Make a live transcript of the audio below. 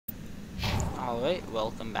Alright,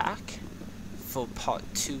 welcome back for part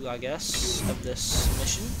 2, I guess, of this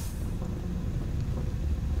mission.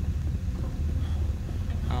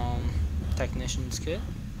 Technician's kit.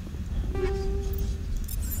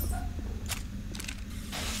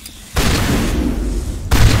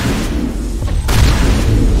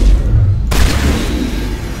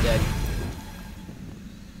 Dead.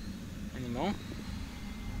 Any more?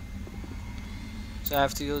 So I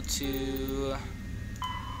have to go to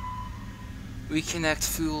reconnect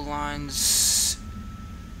fuel lines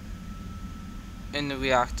in the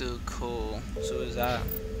reactor core. So is that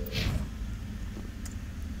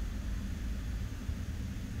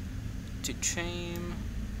to train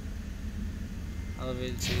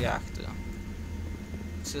elevator to reactor?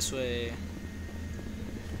 It's this way.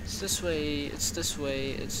 It's this way. It's this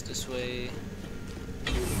way. It's this way.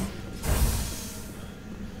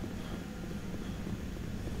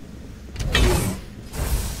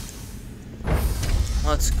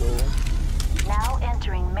 Let's go. Now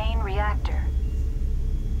entering main reactor.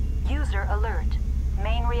 User alert.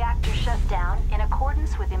 Main reactor shut down in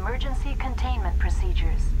accordance with emergency containment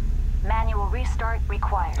procedures. Manual restart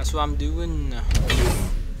required. That's what I'm doing.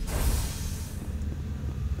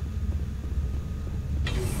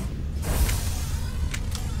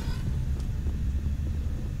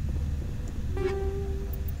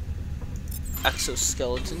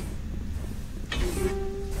 Exoskeleton.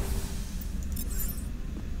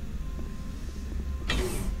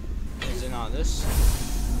 Is it not this?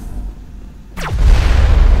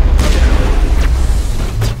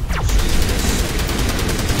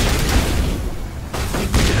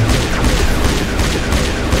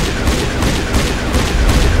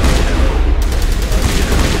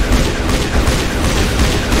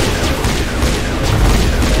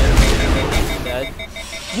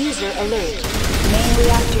 User alert. Main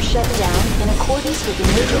reactor shut down in accordance with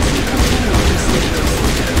emergency containment procedures.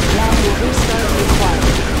 Manual restart required.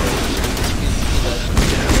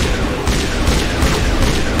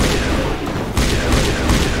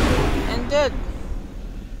 And dead.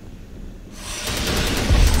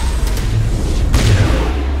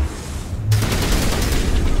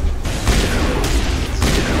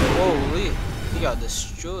 Holy, he got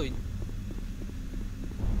destroyed.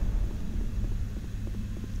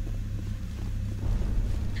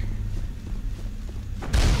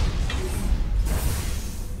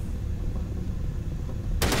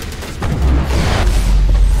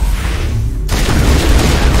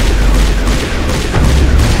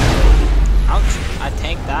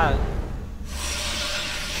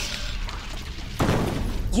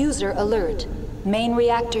 User alert. Main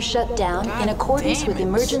reactor shut down in accordance with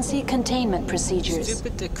emergency containment procedures.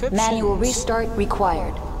 Stupid decryption. Manual restart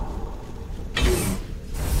required.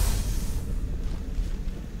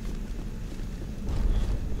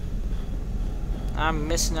 I'm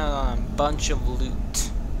missing out on a bunch of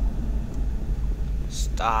loot.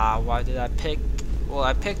 Why did I pick? Well,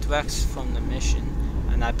 I picked Rex from the mission,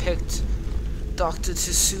 and I picked Dr.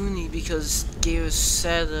 Tsuni because Gears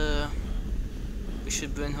said we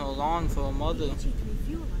should bring her along for her mother.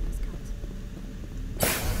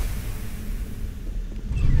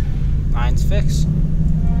 Mine's fixed.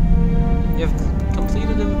 You have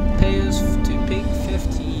completed the repairs to Pig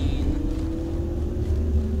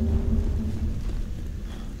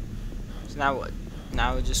 15. So now what?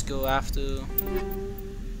 Now we just go after.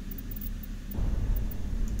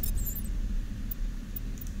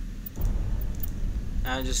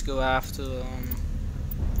 Now just go after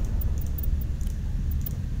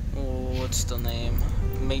what's the name?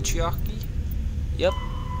 Matriarch? Yep.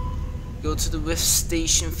 Go to the Rift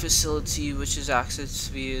Station facility, which is accessed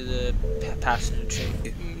via the passenger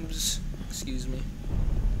train. Excuse me.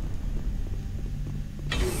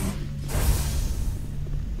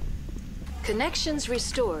 Connections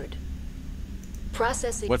restored.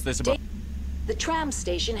 Processing. What's this about? The tram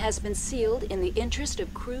station has been sealed in the interest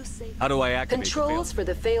of crew safety. How do I activate Controls for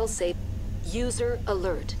the fail-safe. User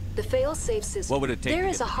alert. The fail-safe system. What would it take There to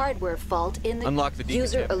is get a hardware fault in the Unlock the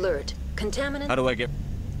user decontaminant. alert. Contaminant. How do I get?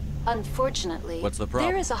 Unfortunately, What's the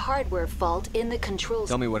problem? there is a hardware fault in the controls.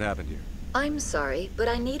 Tell me what happened here. I'm sorry, but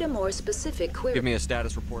I need a more specific query. Give me a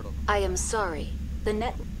status report. I am sorry. The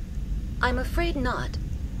net. I'm afraid not.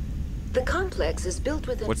 The complex is built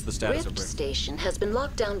within. What's the status of Rift Rift? Station has been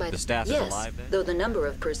locked down by The staff is yes, alive then? though the number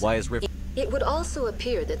of persons. Why is Rift? It would also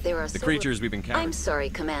appear that there are The creatures we've encountered. I'm sorry,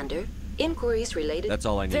 Commander. Inquiries related. That's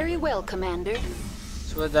all I need. Very well, Commander.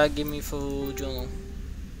 So what did that give me for journal?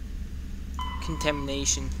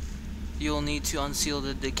 Contamination. You'll need to unseal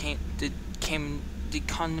the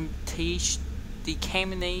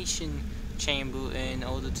decontamination chamber in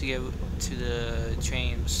order to get to the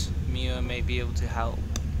trains. Mira may be able to help.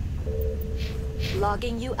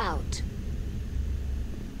 Logging you out.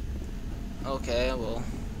 Okay, well,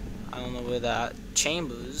 I don't know where that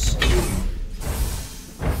chamber is.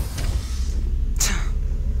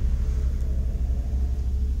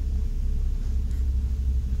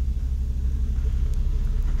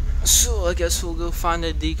 So I guess we'll go find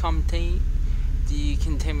the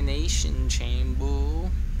decontamination chamber.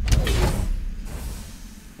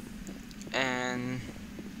 And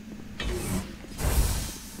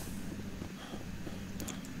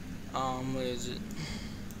where is it?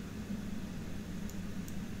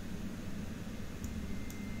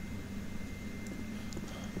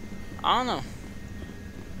 I don't know.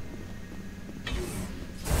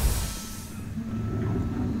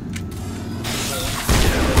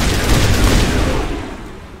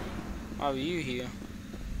 How are you here?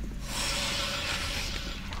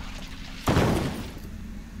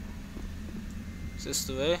 Is this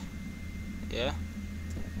the way? Yeah.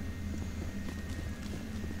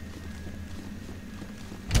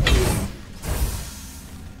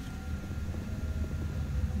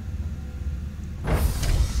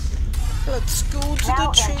 Let's go to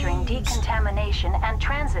Now the entering trains. decontamination and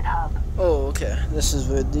transit hub. Oh, okay. This is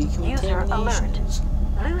where User decontamination alert. is.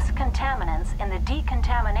 Loose contaminants in the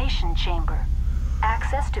decontamination chamber.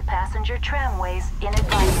 Access to passenger tramways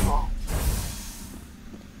inadvisable.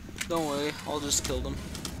 Don't worry, I'll just kill them.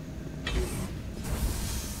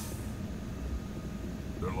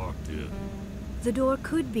 They're locked in. The door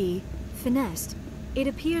could be finessed. It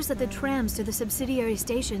appears that the trams to the subsidiary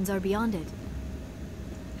stations are beyond it.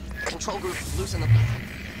 Control group, loosen the...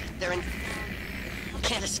 They're in...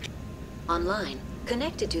 Can't escape. Online.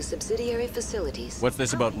 Connected to subsidiary facilities. What's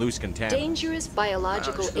this about loose contaminants? Dangerous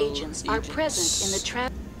biological Biological agents are present in the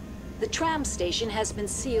tram. The tram station has been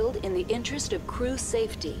sealed in the interest of crew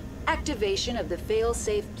safety. Activation of the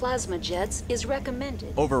fail-safe plasma jets is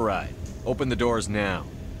recommended. Override. Open the doors now.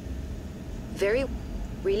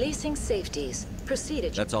 Releasing safeties.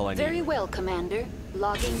 Proceed. That's all I need. Very well, Commander.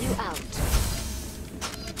 Logging you out.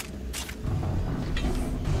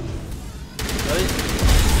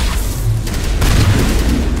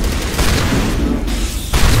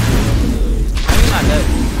 I'm not dead.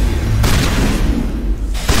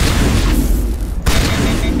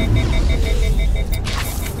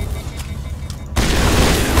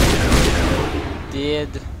 Dead.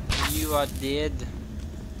 You are dead.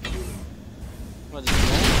 What is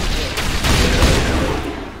wrong?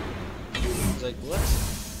 I was like, what?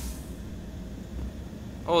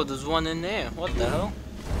 Oh, there's one in there. What the hell?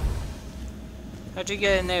 How'd you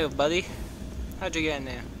get in there, buddy? How'd you get in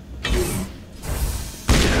there?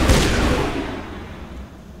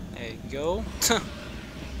 There you go.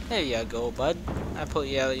 There you go, bud. I put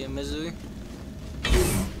you out of your misery.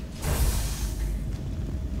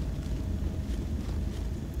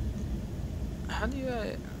 How do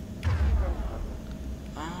I...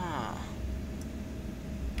 Ah.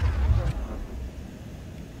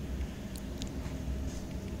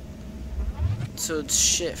 So it's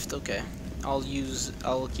shift, okay. I'll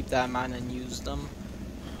keep that in mind and use them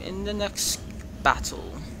in the next battle.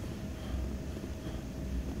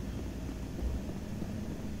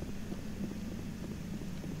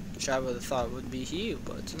 Which I would have thought would be here,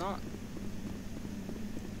 but it's not.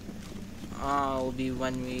 It'll be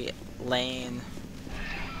when we land.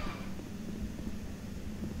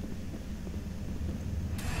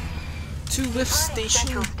 To Rift Station.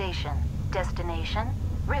 Central Station. Destination,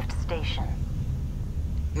 Rift Station.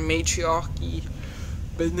 Matriarch,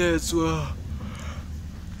 Benezia.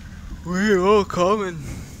 We're all coming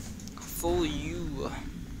for you.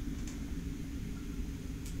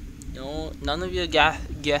 No, none of your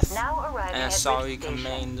guess Now arriving at sorry Rift Station,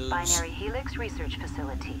 commanders Binary Helix Research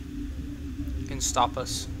Facility. can stop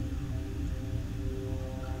us.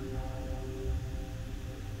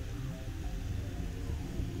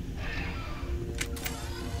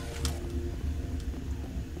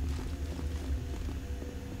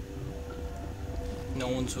 No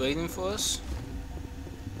one's waiting for us.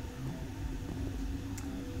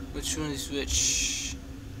 Which one is which?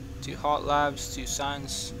 To Hot Labs, to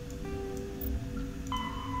Science.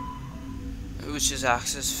 Which is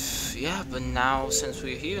access. Yeah, but now since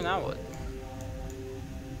we're here, now what?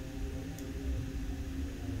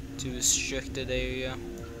 To restricted area.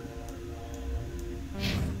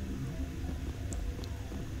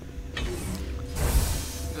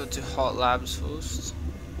 Go to Hot Labs first.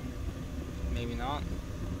 Maybe not.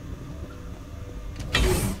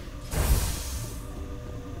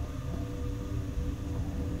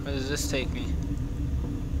 Where does this take me?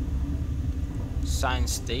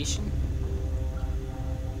 Science Station?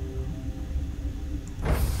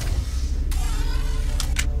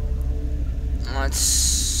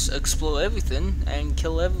 Let's explore everything and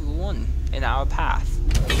kill everyone in our path.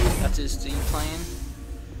 That is the plan.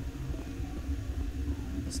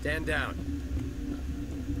 Stand down.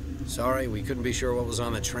 Sorry, we couldn't be sure what was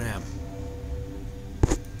on the tram.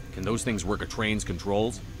 Can those things work a train's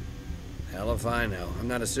controls? Hell if I know. I'm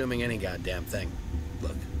not assuming any goddamn thing.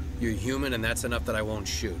 Look, you're human and that's enough that I won't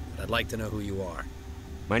shoot. But I'd like to know who you are.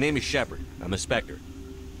 My name is Shepard. I'm a Spectre.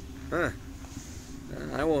 Huh.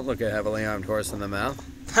 I won't look a heavily armed horse in the mouth.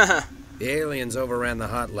 The aliens overran the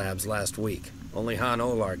hot labs last week. Only Han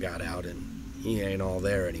Olar got out, and he ain't all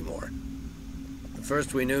there anymore. The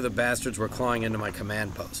first we knew, the bastards were clawing into my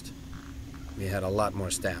command post. We had a lot more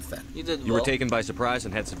staff then. You did well. You were taken by surprise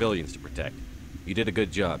and had civilians to protect. You did a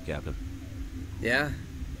good job, Captain. Yeah?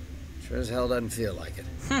 Sure as hell doesn't feel like it.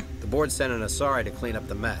 The board sent an Asari to clean up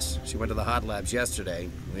the mess. She went to the hot labs yesterday.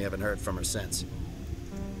 We haven't heard from her since.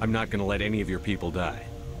 I'm not gonna let any of your people die.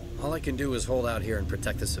 All I can do is hold out here and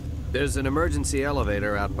protect the civilians. There's an emergency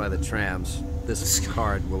elevator out by the trams. This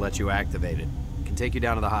card will let you activate it. It can take you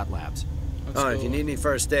down to the hot labs. If you need any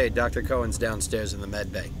first aid, Dr. Cohen's downstairs in the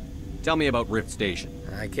med bay. Tell me about Rift Station.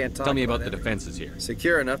 I can't talk Tell me about the everything. defenses here.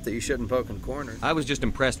 Secure enough that you shouldn't poke in corners. I was just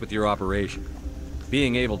impressed with your operation.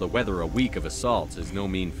 Being able to weather a week of assaults is no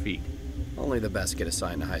mean feat. Only the best get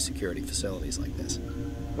assigned to high-security facilities like this.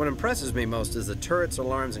 What impresses me most is the turrets,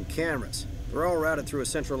 alarms, and cameras. They're all routed through a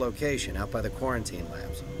central location out by the quarantine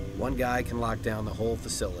labs. One guy can lock down the whole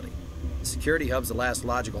facility. The security hub's the last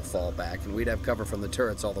logical fallback, and we'd have cover from the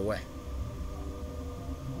turrets all the way.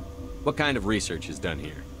 What kind of research is done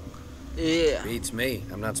here? Yeah. Beats me.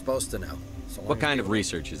 I'm not supposed to know. So long What as kind you- of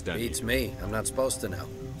research is done Beats here? me. I'm not supposed to know.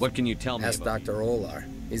 What can you tell me Ask about Dr. Olar.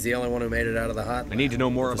 He's the only one who made it out of the hot lab. I need to know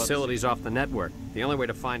more about Facilities off the network. The only way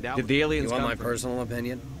to find out. Did the aliens You want come my from- personal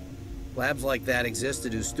opinion? Labs like that exist to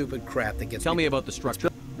do stupid crap that gets. Tell me about the structure.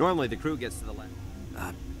 Normally the crew gets to the lab.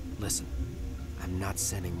 Listen. I'm not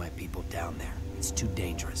sending my people down there. It's too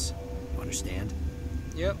dangerous. You understand?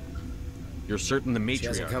 Yep. You're certain the She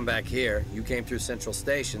hasn't Matriarch. come back here. You came through Central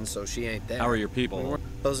Station, so she ain't there. How are your people?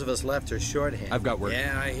 Those of us left are shorthand. I've got work.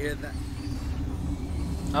 Yeah, I hear that.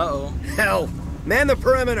 Uh-oh. Hell! Man the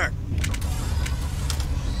perimeter!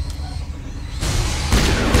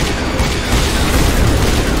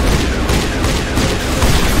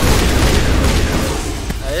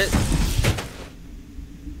 That it?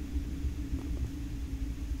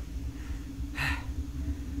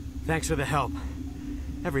 Thanks for the help.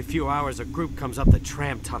 Every few hours, a group comes up the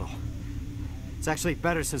tram tunnel. It's actually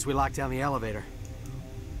better since we locked down the elevator.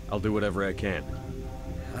 I'll do whatever I can.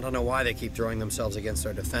 I don't know why they keep throwing themselves against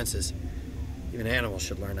our defenses. Even animals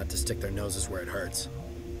should learn not to stick their noses where it hurts.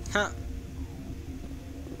 Huh.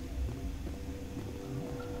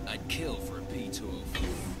 I'd kill for a P204.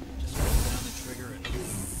 Just roll down the trigger and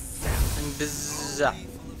And bzzz.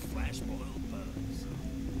 full of flash-boiled bugs.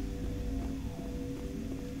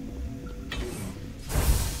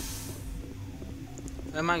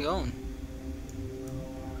 Where am I going?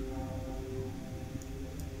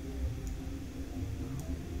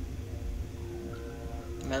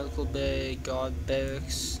 Medical bay, guard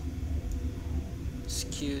barracks,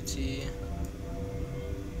 security,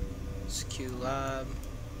 secure lab,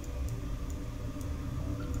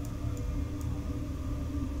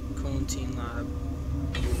 quarantine lab.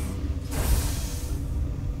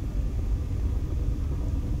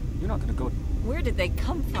 You're not gonna go. Where did they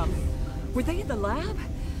come from? Were they in the lab?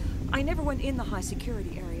 I never went in the high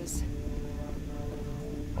security areas.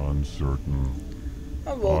 Uncertain.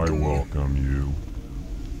 I I welcome you. welcome you.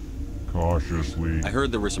 Cautiously, I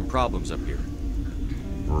heard there were some problems up here.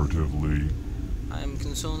 furtively, I am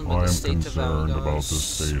concerned I about am the state of our concerned guards. about the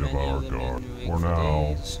state of Many our them guard. in For rig now,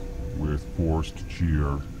 days. with forced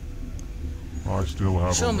cheer, I still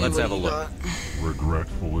have Show me Let's what have a you look. got.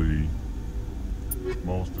 regretfully,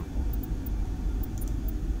 most of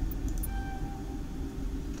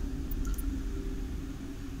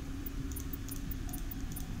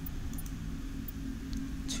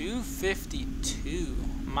 252.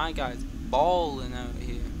 My guy's balling out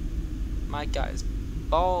here. My guy's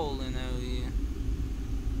balling out here.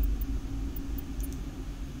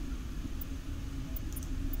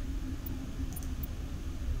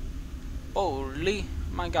 Holy,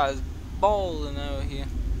 my guy's balling out here.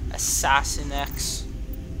 Assassin X.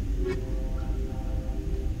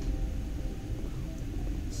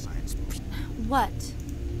 What?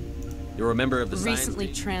 You're a member of the science Recently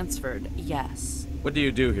team? transferred, yes. What do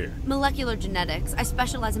you do here? Molecular genetics. I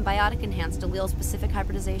specialize in biotic enhanced allele specific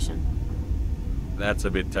hybridization. That's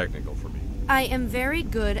a bit technical for me. I am very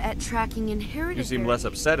good at tracking inherited. You seem less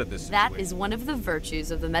upset at this That situation. is one of the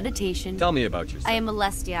virtues of the meditation. Tell me about yourself. I am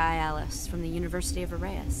Alestia Ialis from the University of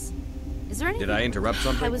Arrayas. Is there anything? Did I interrupt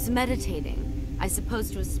something? I was meditating. I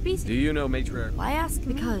suppose to a species. Do you know Matriarch? Why ask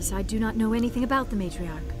me? Because I do not know anything about the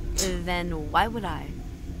Matriarch. Then why would I?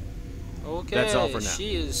 Okay, That's all for now.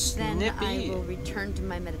 She is Then snippy. I will return to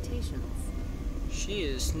my meditations. She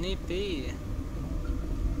is snippy.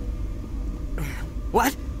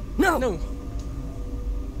 What? No! No.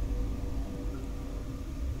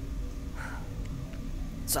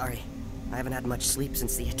 Sorry. I haven't had much sleep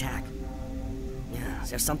since the attack. Yeah,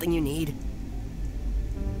 is there something you need?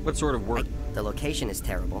 What sort of work? The location is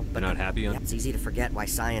terrible, but... You're not happy on? Yeah, it's easy to forget why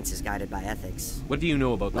science is guided by ethics. What do you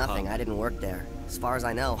know about the Nothing, hub? I didn't work there. As far as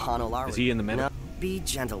I know, Han Olar... Is he in the medical? No, be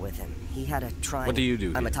gentle with him. He had a trying... What do you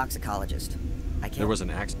do I'm a here? toxicologist. I can't... There was an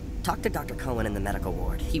accident. Talk to Dr. Cohen in the medical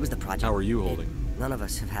ward. He was the project... How are you holding? None of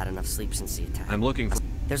us have had enough sleep since the attack. I'm looking for...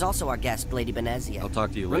 There's also our guest, Lady Benezia. I'll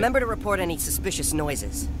talk to you later. Remember to report any suspicious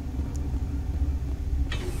noises.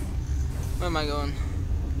 Where am I going?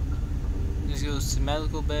 This goes to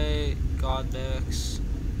medical bay, god barracks,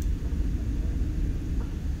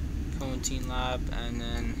 quarantine lab, and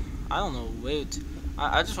then I don't know where to.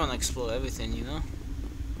 I just want to explore everything, you know.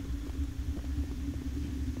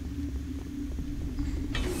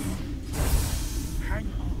 Hang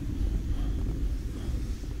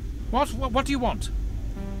on. What do you want?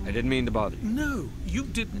 I didn't mean to bother you. No, you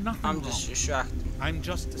did nothing I'm wrong. just distracted. I'm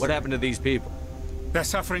just... What happened to these people? They're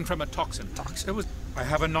suffering from a toxin. I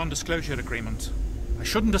have a non-disclosure agreement. I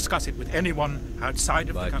shouldn't discuss it with anyone outside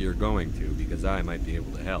of the But company. you're going to, because I might be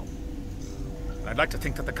able to help. I'd like to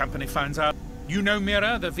think that the company finds out. You know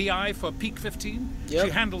Mira, the VI for Peak 15? Yep.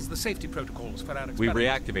 She handles the safety protocols for our We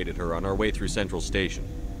experiments. reactivated her on our way through Central Station.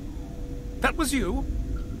 That was you?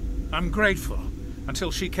 I'm grateful.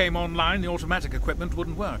 Until she came online, the automatic equipment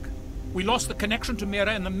wouldn't work. We lost the connection to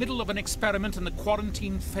Mira in the middle of an experiment and the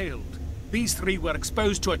quarantine failed. These three were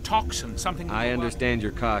exposed to a toxin, something... I understand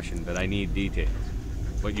your caution, but I need details.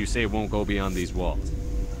 What you say won't go beyond these walls.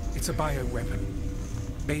 It's a bioweapon,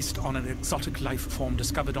 based on an exotic life form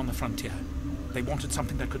discovered on the frontier. They wanted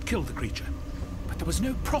something that could kill the creature, but there was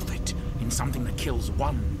no profit in something that kills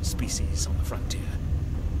one species on the frontier.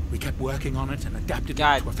 We kept working on it and adapted it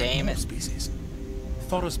to affect more species.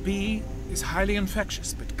 Thoros B is highly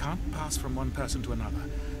infectious, but can't pass from one person to another,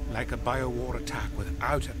 like a biowar attack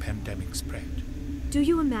without a pandemic spread. Do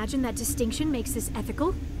you imagine that distinction makes this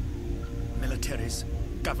ethical? Militaries,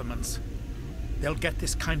 governments, they'll get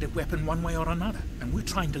this kind of weapon one way or another, and we're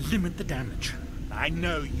trying to limit the damage. I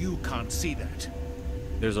know you can't see that.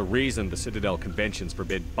 There's a reason the Citadel conventions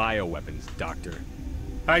forbid bioweapons, Doctor.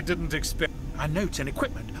 I didn't expect... Our notes and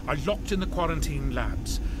equipment are locked in the quarantine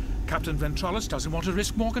labs. Captain Ventralis doesn't want to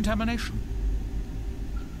risk more contamination.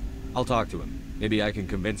 I'll talk to him. Maybe I can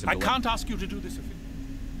convince him I to can't ask you to do this if you...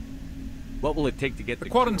 What will it take to get The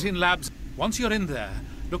quarantine labs, once you're in there,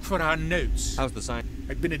 look for our notes. How's the sign?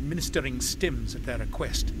 I've been administering stims at their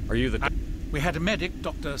request. Are you the... We had a medic,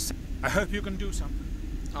 Dr. I hope you can do something.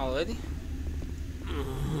 Already?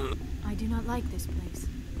 I do not like this place.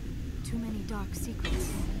 Too many dark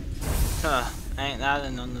secrets. Huh, ain't that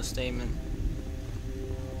an understatement?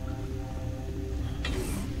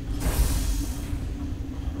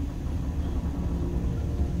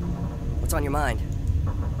 What's on your mind?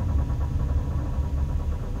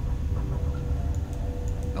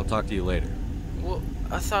 I'll talk to you later. Well,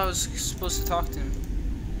 I thought I was supposed to talk to him.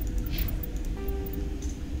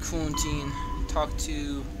 Quarantine. Talk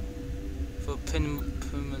to... For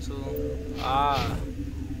pivotal... Ah.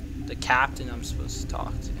 The captain I'm supposed to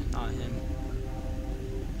talk to, not him.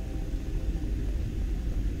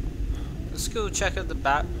 Let's go check out the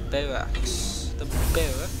barracks. The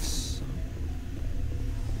barracks.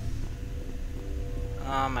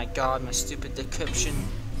 Oh my god, my stupid decryption.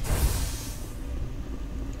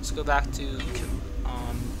 Let's go back to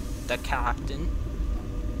the captain.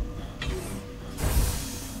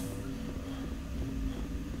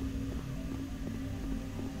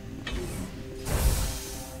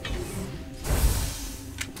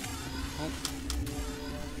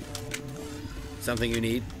 Something you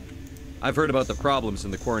need? I've heard about the problems in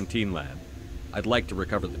the quarantine lab. I'd like to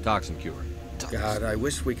recover the toxin cure. God, I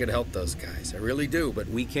wish we could help those guys. I really do, but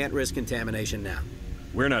we can't risk contamination now.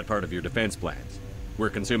 We're not part of your defense plans. We're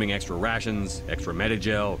consuming extra rations, extra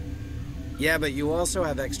Medigel. Yeah, but you also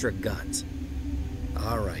have extra guns.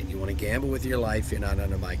 All right, you want to gamble with your life, you're not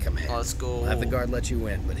under my command. Let's go. I'll have the guard let you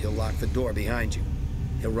in, but he'll lock the door behind you.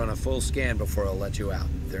 He'll run a full scan before he'll let you out.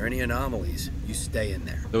 If there are any anomalies, you stay in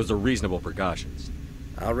there. Those are reasonable precautions.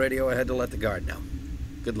 I'll radio ahead to let the guard know.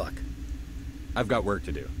 Good luck. I've got work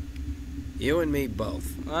to do. You and me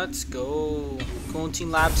both. Let's go.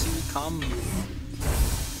 Quarantine labs, here we come. No.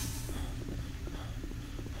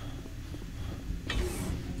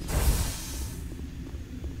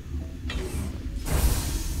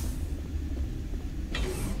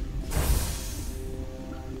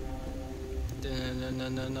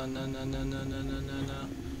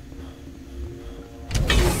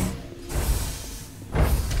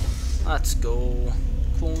 Let's go.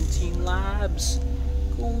 Quarantine labs.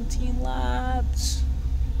 Quarantine labs.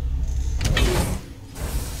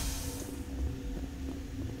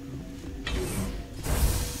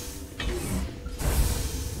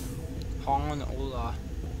 Han Ola.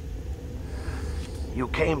 You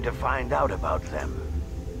came to find out about them,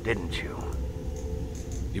 didn't you?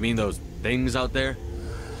 You mean those things out there?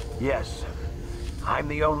 Yes. I'm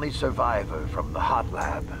the only survivor from the hot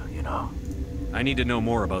lab, you know. I need to know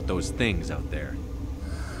more about those things out there.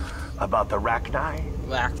 About the Rachni?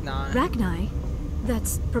 Rachni? Rachni?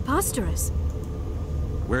 That's preposterous.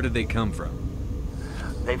 Where did they come from?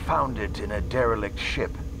 They found it in a derelict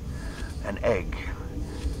ship. An egg.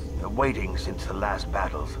 Waiting since the last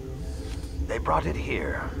battles. They brought it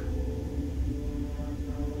here.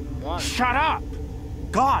 What? Shut up!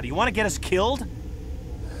 God, you want to get us killed?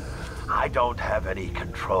 I don't have any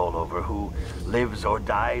control over who lives or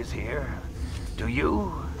dies here. Do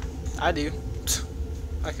you? I do.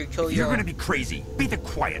 I could kill you. You're gonna be crazy. Be the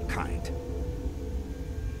quiet kind.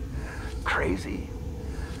 Crazy?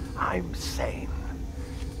 I'm sane.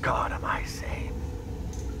 God, am I sane?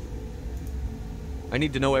 I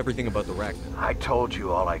need to know everything about the Rachni. I told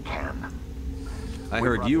you all I can. I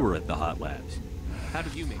heard you were at the hot labs. How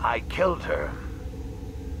did you make it? I killed her.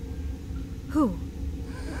 Who?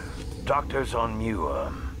 Doctors on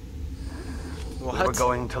Muir. What? We were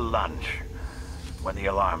going to lunch when the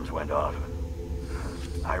alarms went off.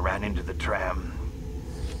 I ran into the tram,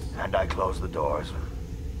 and I closed the doors.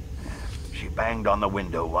 She banged on the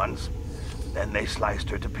window once, then they sliced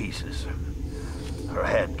her to pieces. Her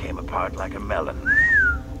head came apart like a melon.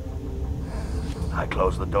 I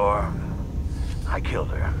closed the door. I killed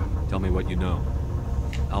her. Tell me what you know.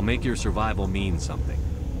 I'll make your survival mean something.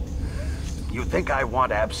 You think I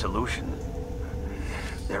want absolution?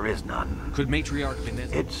 There is none. Could Matriarch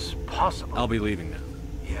Benezia... It's possible. I'll be leaving now.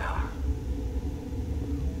 Yeah.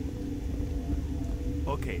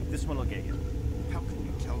 Okay, this one will get you. How can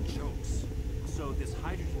you tell jokes? So this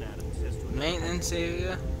hydrogen atom says to... Maintenance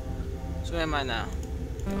area? So where am I now?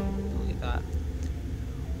 Delete that.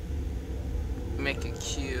 Make a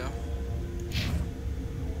queue.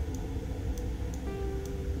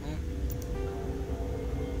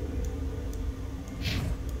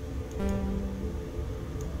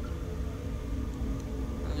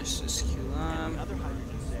 There's this queue line. Other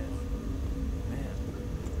hydrogen says, man.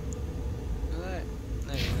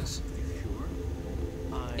 There it is. Sure.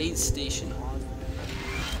 8 station.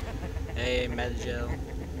 Hey, Medgel.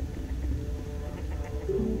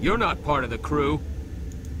 You're not part of the crew.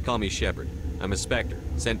 Call me Shepard. I'm a Spectre,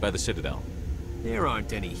 sent by the Citadel. There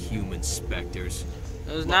aren't any human specters.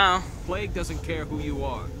 There's now. Plague doesn't care who you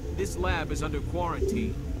are. This lab is under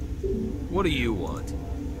quarantine. What do you want?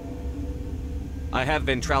 I have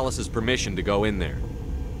Ventralis's permission to go in there.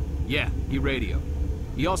 Yeah, he radioed.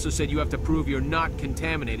 He also said you have to prove you're not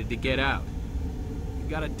contaminated to get out. You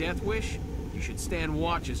got a death wish? You should stand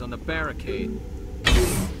watches on the barricade.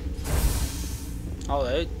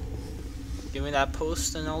 Alright. Give me that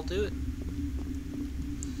post and I'll do it.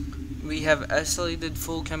 We have isolated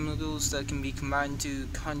full chemicals that can be combined to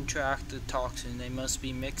contract the toxin. They must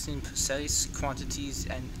be mixed in precise quantities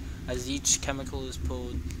and as each chemical is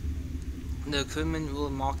pulled. The equipment will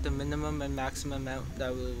mark the minimum and maximum amount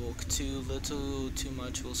that will work. Too little or too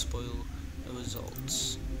much will spoil the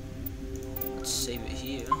results. Let's save it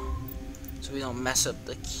here so we don't mess up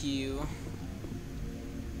the queue.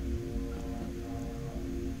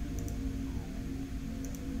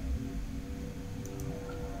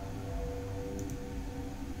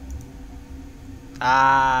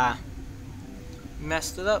 Ah,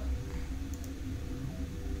 messed it up.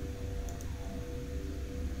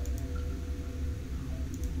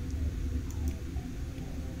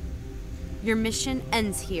 Your mission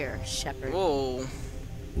ends here, Shepard. Whoa.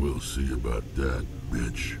 We'll see about that,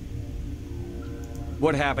 bitch.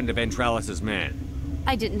 What happened to Ventralis's man?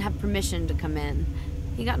 I didn't have permission to come in.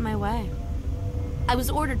 He got in my way. I was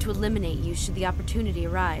ordered to eliminate you should the opportunity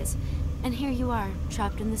arise. And here you are,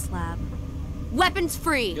 trapped in this lab. Weapons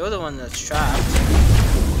free! You're the one that's trapped.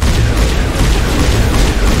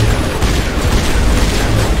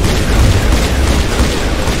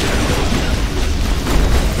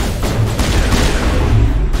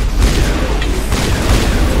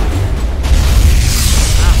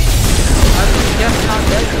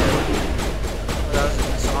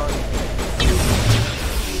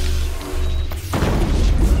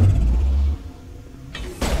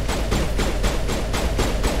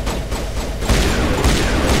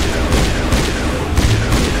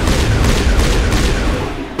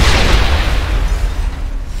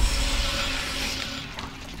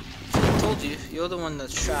 one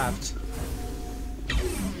that's trapped.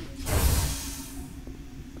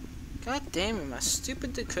 God damn it, my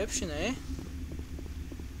stupid decryption, eh?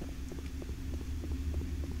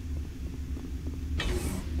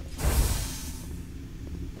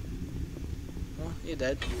 Oh, you're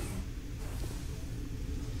dead.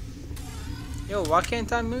 Yo, why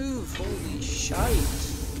can't I move? Holy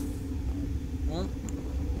shite. Well,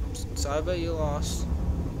 sorry about your loss.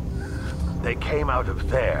 They came out of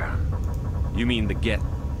there. You mean the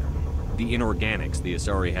inorganics the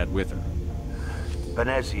Asari had with her?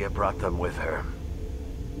 Benezia brought them with her.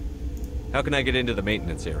 How can I get into the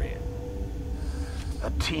maintenance area?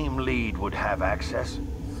 A team lead would have access.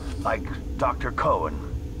 Like Dr. Cohen.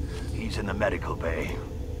 He's in the medical bay.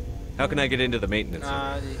 How can I get into the maintenance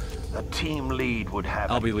area? A team lead would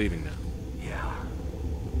have... I'll be leaving now. Yeah.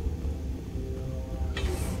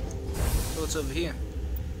 So what's over here?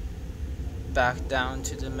 Back down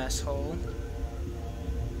to the mess hall.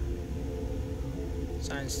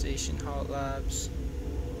 Science station, hot labs.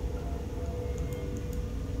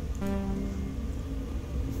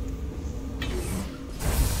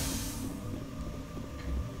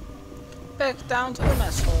 Back down to the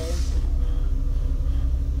mess hall.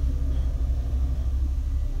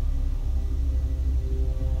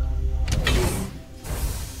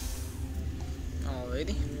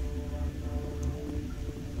 Alrighty.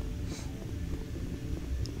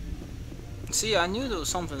 See, I knew there was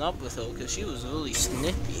something up with her because she was really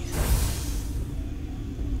snippy.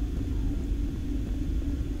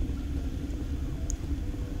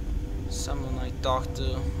 Someone like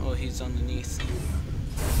Doctor, oh, he's underneath.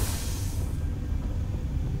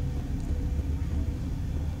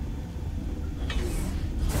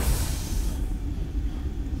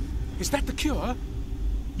 Is that the cure?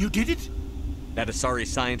 You did it? That Asari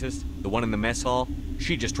scientist, the one in the mess hall,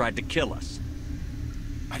 she just tried to kill us.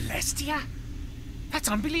 Celestia? That's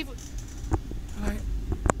unbelievable.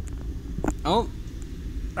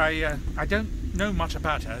 I don't know much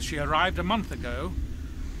about her. She arrived a month ago.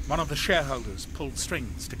 One of the shareholders pulled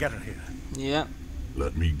strings to get her here. Yeah.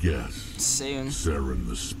 Let me guess. Saren. Saren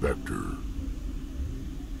the Spectre.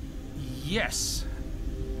 Yes.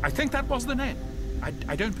 I think that was the name.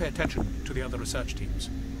 I don't pay attention to the other research teams.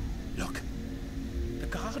 Look, the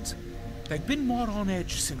guards, they've been more on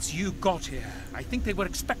edge since you got here. I think they were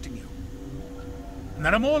expecting you. And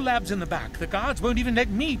there are more labs in the back. The guards won't even let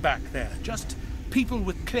me back there. Just people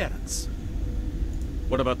with clearance.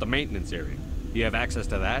 What about the maintenance area? Do you have access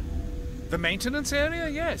to that? The maintenance area?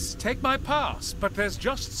 Yes. Take my pass. But there's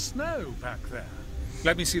just snow back there.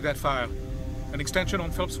 Let me see that file. An extension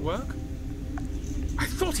on Phelps' work? I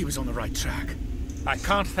thought he was on the right track. I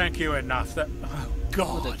can't thank you enough. That... Oh,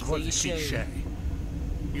 God, what a cliché.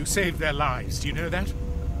 You saved their lives. Do you know that?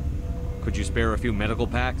 Could you spare a few medical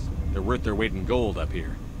packs? They're worth their weight in gold up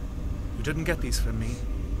here. You didn't get these from me.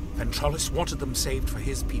 Ventralis wanted them saved for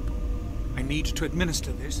his people. I need to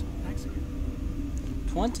administer this. Thanks again.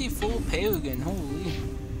 24 Peregrine, holy.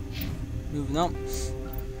 Moving up.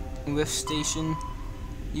 Rift Station.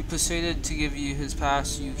 You persuaded to give you his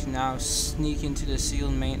pass. You can now sneak into the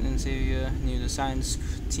sealed maintenance area near the science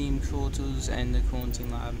team quarters and the quarantine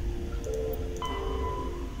lab.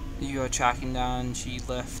 You are tracking down. She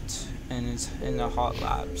left and is in the hot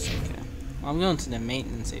labs. Okay. Well, I'm going to the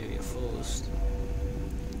maintenance area first.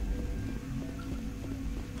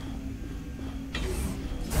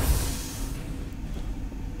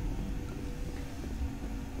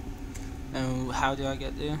 And how do I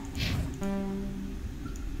get there?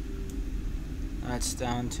 That's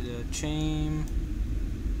down to the chain.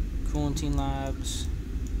 Quarantine labs.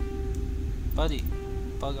 Buddy,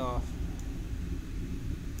 bug off.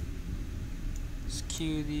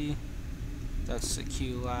 Security. That's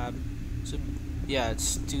secure lab. So yeah,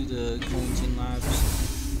 it's do the quarantine labs.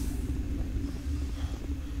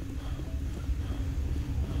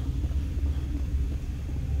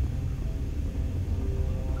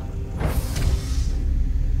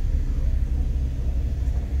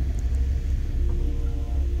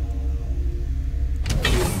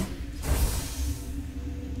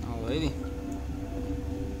 Alrighty.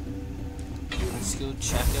 Let's go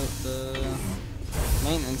check out the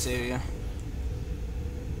maintenance area.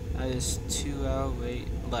 That is 2 hour wait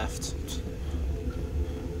left.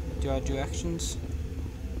 Do our directions.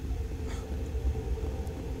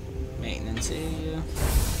 Maintenance area.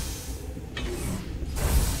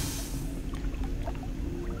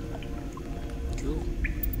 Cool.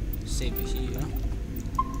 Save it here.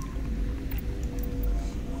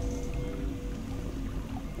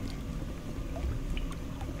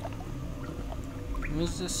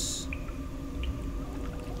 Where's this?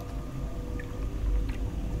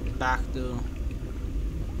 Back door.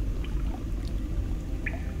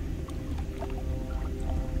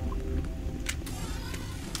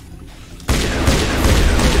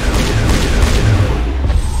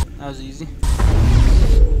 was easy.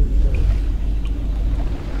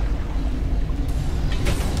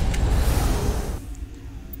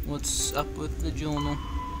 What's up with the journal?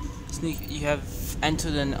 You have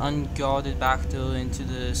entered an unguarded back door into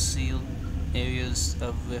the sealed areas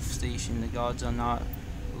of Rift Station. The guards are not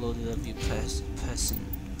loaded of your presence.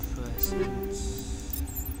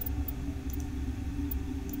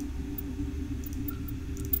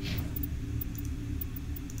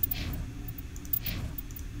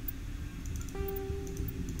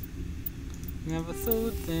 We have a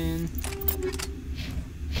third thing.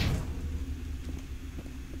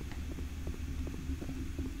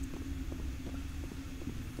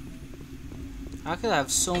 I could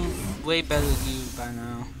have some way better gear by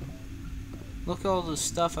now. Look at all the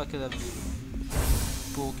stuff I could have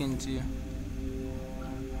broke into.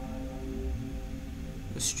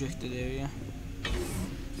 Restricted area.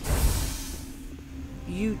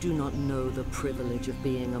 You do not know the privilege of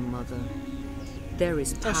being a mother. There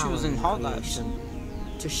is power she was in hot labs. creation.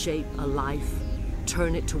 To shape a life,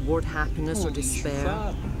 turn it toward happiness or despair.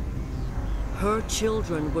 crap. Her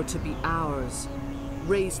children were to be ours,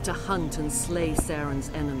 raised to hunt and slay Saren's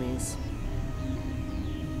enemies.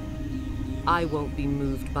 I won't be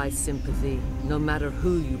moved by sympathy, no matter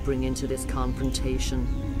who you bring into this confrontation.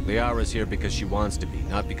 Liara's here because she wants to be,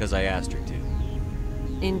 not because I asked her to.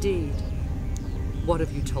 Indeed. What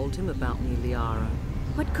have you told him about me, Liara?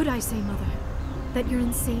 What could I say, Mother? That you're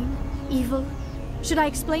insane? Evil? Should I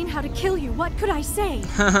explain how to kill you? What could I say?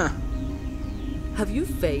 Have you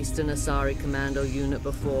faced an Asari commando unit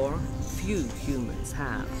before? Few humans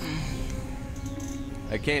have.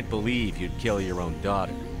 I can't believe you'd kill your own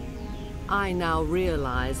daughter. I now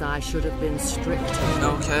realize I should have been stricter.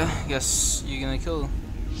 Okay, guess you're gonna kill her.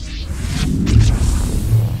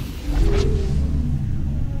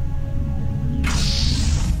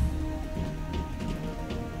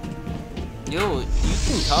 Yo, you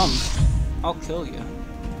can come. I'll kill you.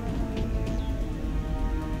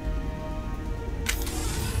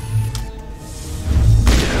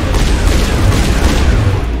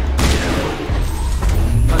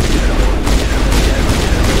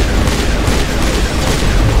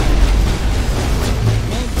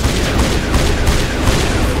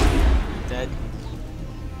 Dead.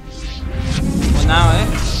 Well now, eh?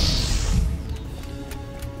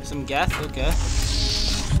 Some gas, okay.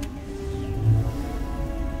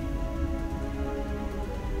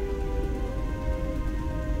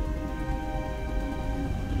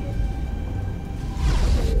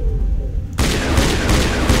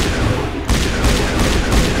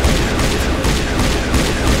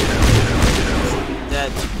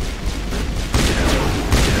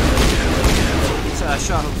 I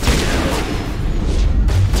shot him.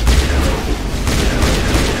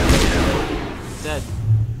 Dead.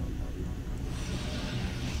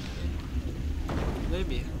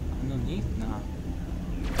 Maybe underneath now.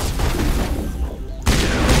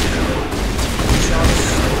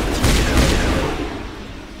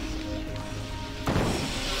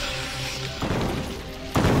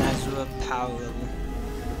 Nazura power level.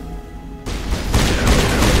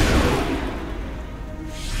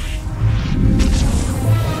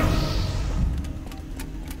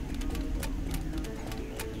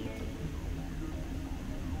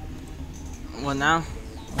 What now?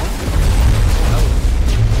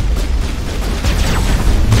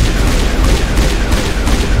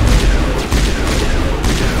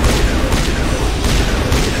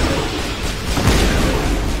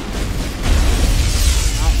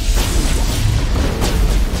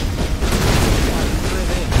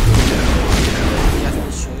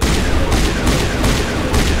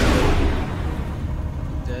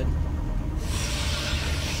 Dead.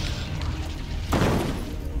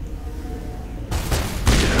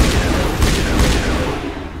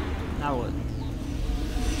 Now what?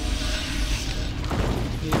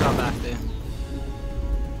 You got back there.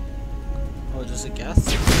 Oh, just a guess?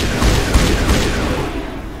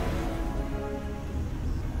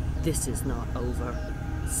 This is not over.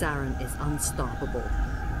 Saren is unstoppable.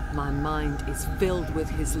 My mind is filled with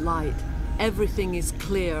his light. Everything is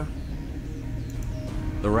clear.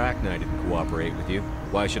 The Rachni didn't cooperate with you.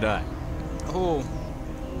 Why should I? Oh.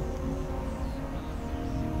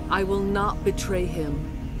 I will not betray him.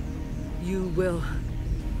 You will.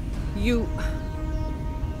 You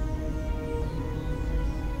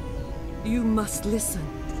must listen.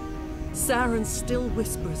 Saren still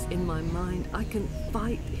whispers in my mind. I can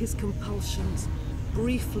fight his compulsions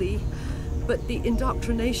briefly, but the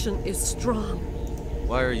indoctrination is strong.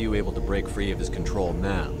 Why are you able to break free of his control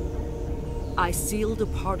now? I sealed a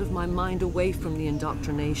part of my mind away from the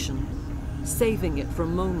indoctrination, saving it for a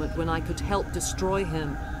moment when I could help destroy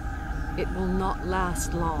him. It will not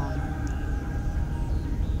last long.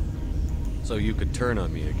 So you could turn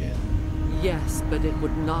on me again. Yes, but it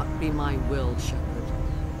would not be my will, Shepard.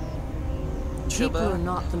 People are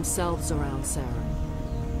not themselves around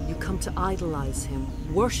Saren. You come to idolize him,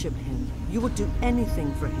 worship him. You would do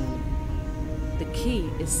anything for him. The key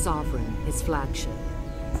is Sovereign, his flagship.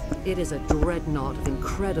 It is a dreadnought of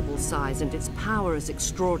incredible size, and its power is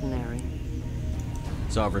extraordinary.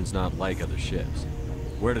 Sovereign's not like other ships.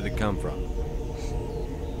 Where did it come from?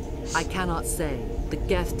 I cannot say. The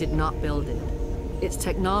Geth did not build it. Its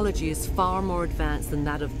technology is far more advanced than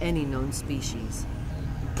that of any known species.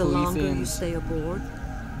 The longer you stay aboard,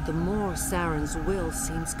 the more Saren's will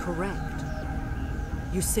seems correct.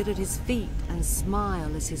 You sit at his feet and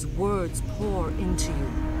smile as his words pour into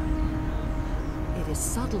you. It is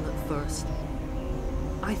subtle at first.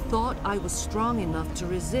 I thought I was strong enough to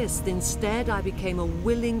resist. Instead, I became a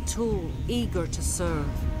willing tool, eager to serve.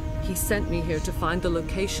 He sent me here to find the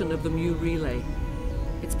location of the Mu relay.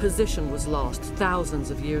 Its position was lost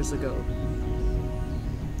thousands of years ago.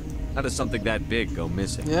 How does something that big go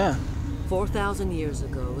missing? Yeah. 4,000 years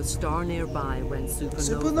ago, a star nearby went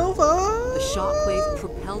supernova. The shockwave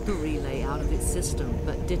propelled the relay out of its system,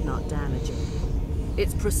 but did not damage it.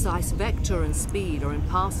 Its precise vector and speed are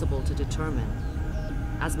impossible to determine.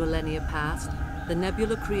 As millennia passed, the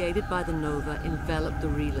nebula created by the nova enveloped the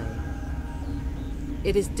relay.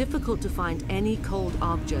 It is difficult to find any cold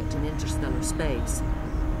object in interstellar space,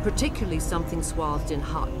 particularly something swathed in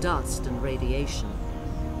hot dust and radiation.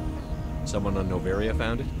 Someone on Noveria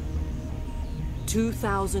found it?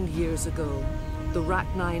 2,000 years ago, the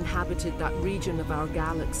Rachni inhabited that region of our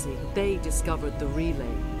galaxy. They discovered the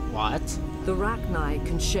relay. What? The Rachni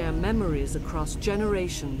can share memories across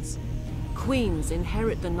generations. Queens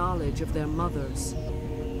inherit the knowledge of their mothers.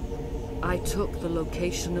 I took the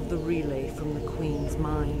location of the relay from the Queen's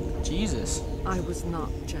mind. Jesus. I was not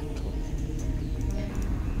gentle.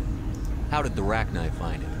 How did the Rachni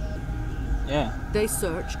find it? Yeah. They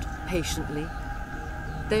searched, patiently.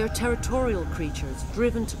 They are territorial creatures,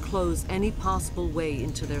 driven to close any possible way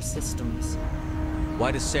into their systems.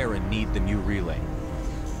 Why does Saren need the new relay?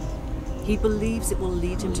 He believes it will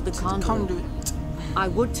lead him to the conduit. I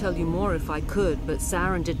would tell you more if I could, but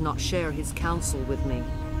Saren did not share his counsel with me.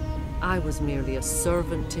 I was merely a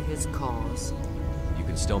servant to his cause. You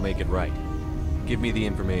can still make it right. Give me the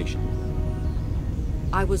information.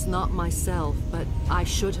 I was not myself, but I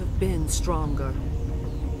should have been stronger.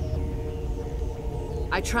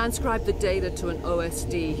 I transcribed the data to an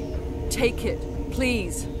OSD. Take it,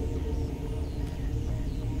 please.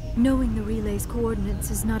 Knowing the relay's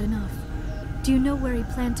coordinates is not enough. Do you know where he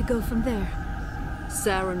planned to go from there?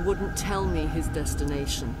 Saren wouldn't tell me his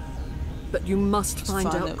destination. But you must find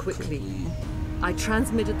out quickly. I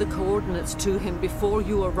transmitted the coordinates to him before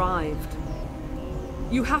you arrived.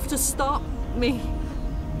 You have to stop me.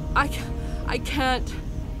 I can't.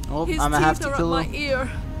 Oh, His I'm gonna have teeth to are kill at him. my ear.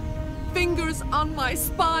 Fingers on my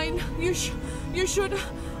spine. You should.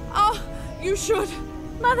 Oh, you should.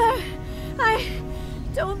 Mother,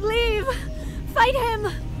 don't leave. Fight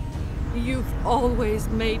him. You've always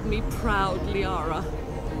made me proud, Liara.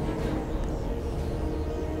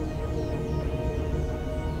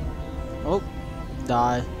 Oh,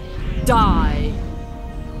 die. Die.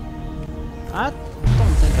 I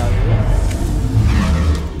don't think I will.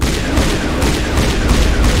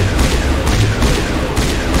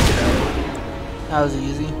 That was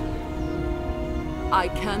easy. I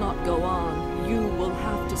cannot go on. You will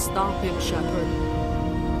have to stop him, Shepard.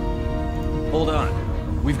 Hold on.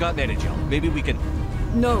 We've got Benezia. Maybe we can...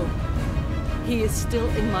 No. He is still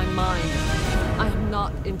in my mind. I am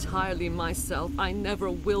not entirely myself. I never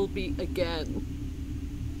will be again.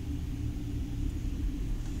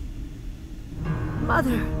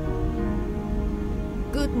 Mother.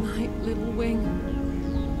 Good night, little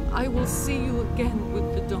wing. I will see you again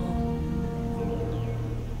with the dawn.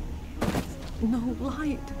 No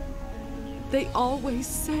light. They always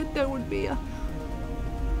said there would be a...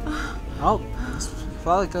 Oh, it's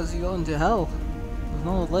probably because you're going to hell. There's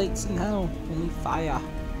no lights in hell, only fire.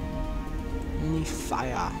 Only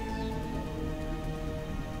fire.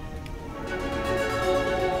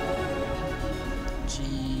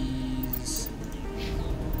 Jeez.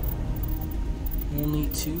 Only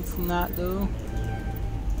 2 from that though.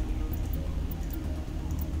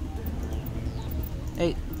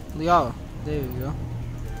 Hey, Liara. There you go.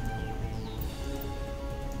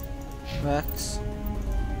 Rex.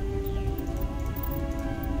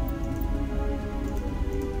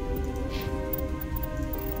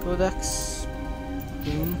 Codex.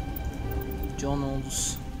 Boom.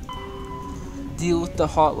 Journals. Deal with the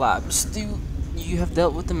hot labs. You have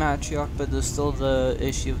dealt with the Matriarch, but there's still the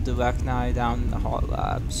issue of the Rachni down in the hot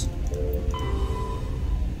labs.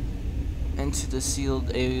 Into the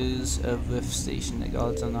sealed areas of Rift Station. The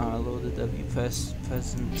guards on our loaded W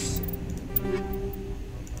presence.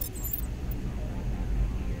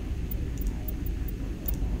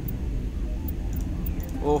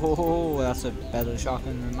 Oh ho ho, that's a better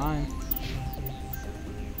shotgun than mine.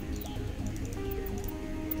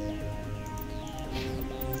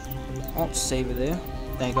 I'll save it there.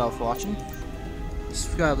 Thank you all for watching.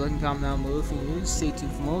 Subscribe, like, and comment down below if you're new. Stay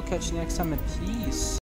tuned for more. Catch you next time, and peace.